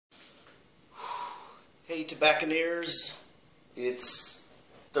Hey Tobacconeers, it's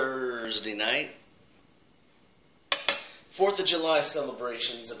Thursday night. 4th of July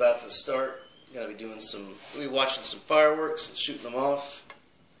celebrations about to start. We'll be watching some fireworks and shooting them off.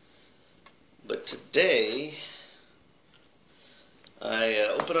 But today,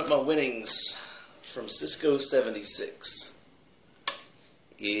 I open up my winnings from Cisco76.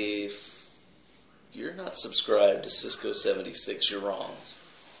 If you're not subscribed to Cisco76, you're wrong.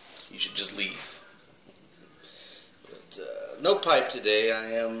 You should just leave. But no pipe today. I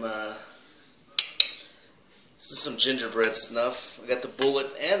am this is some gingerbread snuff. I got the bullet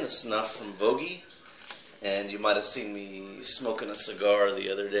and the snuff from Vogie, and you might have seen me smoking a cigar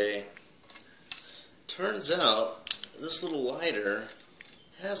the other day. Turns out this little lighter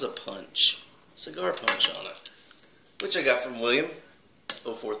has a punch, cigar punch on it, which I got from William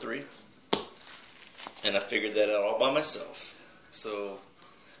 043, and I figured that out all by myself. So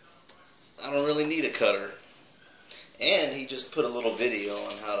I don't really need a cutter. And he just put a little video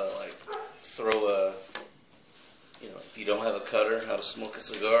on how to throw a, if you don't have a cutter, how to smoke a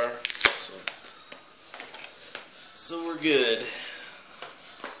cigar. So we're good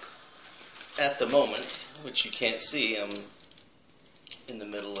at the moment, which you can't see. I'm in the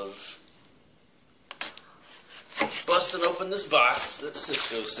middle of busting open this box that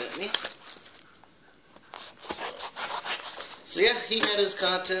Cisco sent me. So yeah, he had his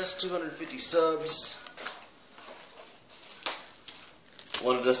contest, 250 subs.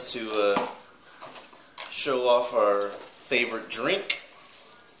 Wanted us to show off our favorite drink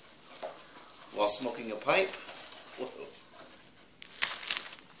while smoking a pipe. Whoa.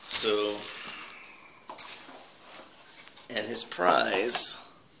 So, and his prize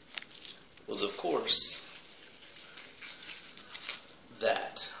was, of course,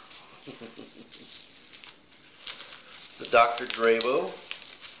 that. It's a Dr. Drabo.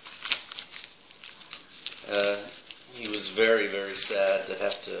 He was very, very sad to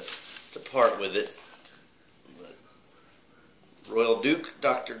have to part with it. But Royal Duke,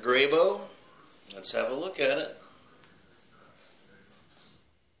 Dr. Grabo. Let's have a look at it.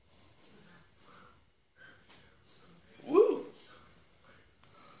 Woo!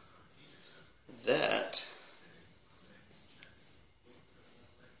 That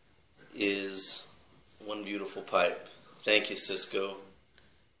is one beautiful pipe. Thank you, Cisco.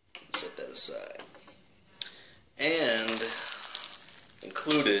 Set that aside. And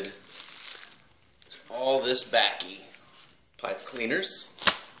included all this backy. Pipe cleaners.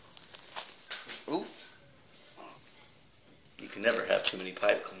 Ooh. You can never have too many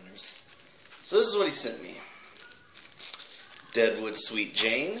pipe cleaners. So this is what he sent me. Deadwood Sweet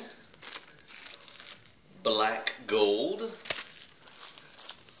Jane. Black Gold.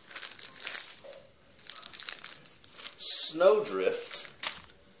 Snowdrift.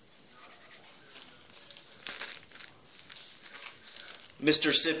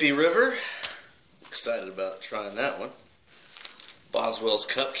 Mississippi River. Excited about trying that one. Boswell's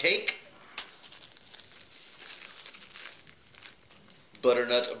Cupcake.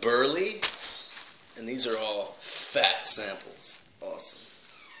 Butternut Burley. And these are all fat samples. Awesome.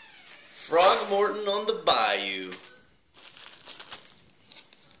 Frogmorton on the Bayou.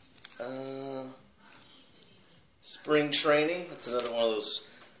 Spring Training. That's another one of those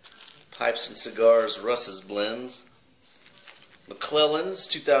pipes and cigars Russ's blends. McClellan's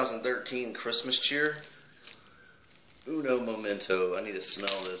 2013 Christmas Cheer. Uno Momento. I need to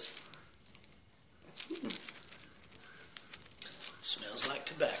smell this. Smells like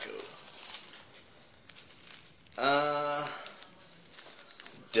tobacco.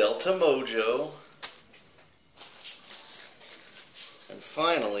 Delta Mojo. And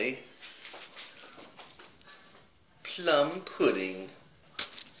finally, Plum Pudding.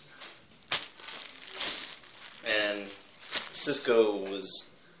 And Cisco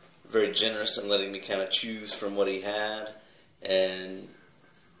was very generous in letting me kind of choose from what he had, and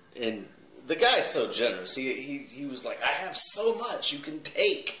the guy's so generous. He was like, I have so much, you can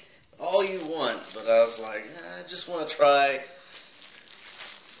take all you want, but I was like, I just want to try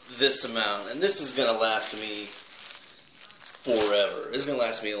this amount, and this is going to last me forever. It's going to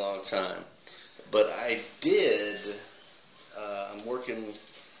last me a long time. But I did, I'm working.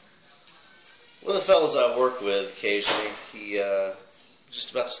 One of the fellows I work with occasionally, he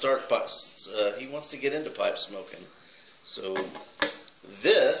just about to start, he wants to get into pipe smoking. So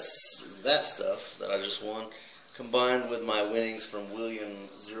that stuff that I just won, combined with my winnings from William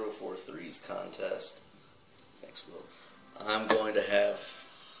 043's contest, thanks Will, I'm going to have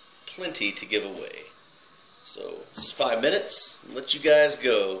plenty to give away. So this is 5 minutes, let you guys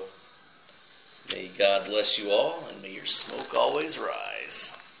go. May God bless you all, and may your smoke always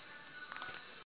rise.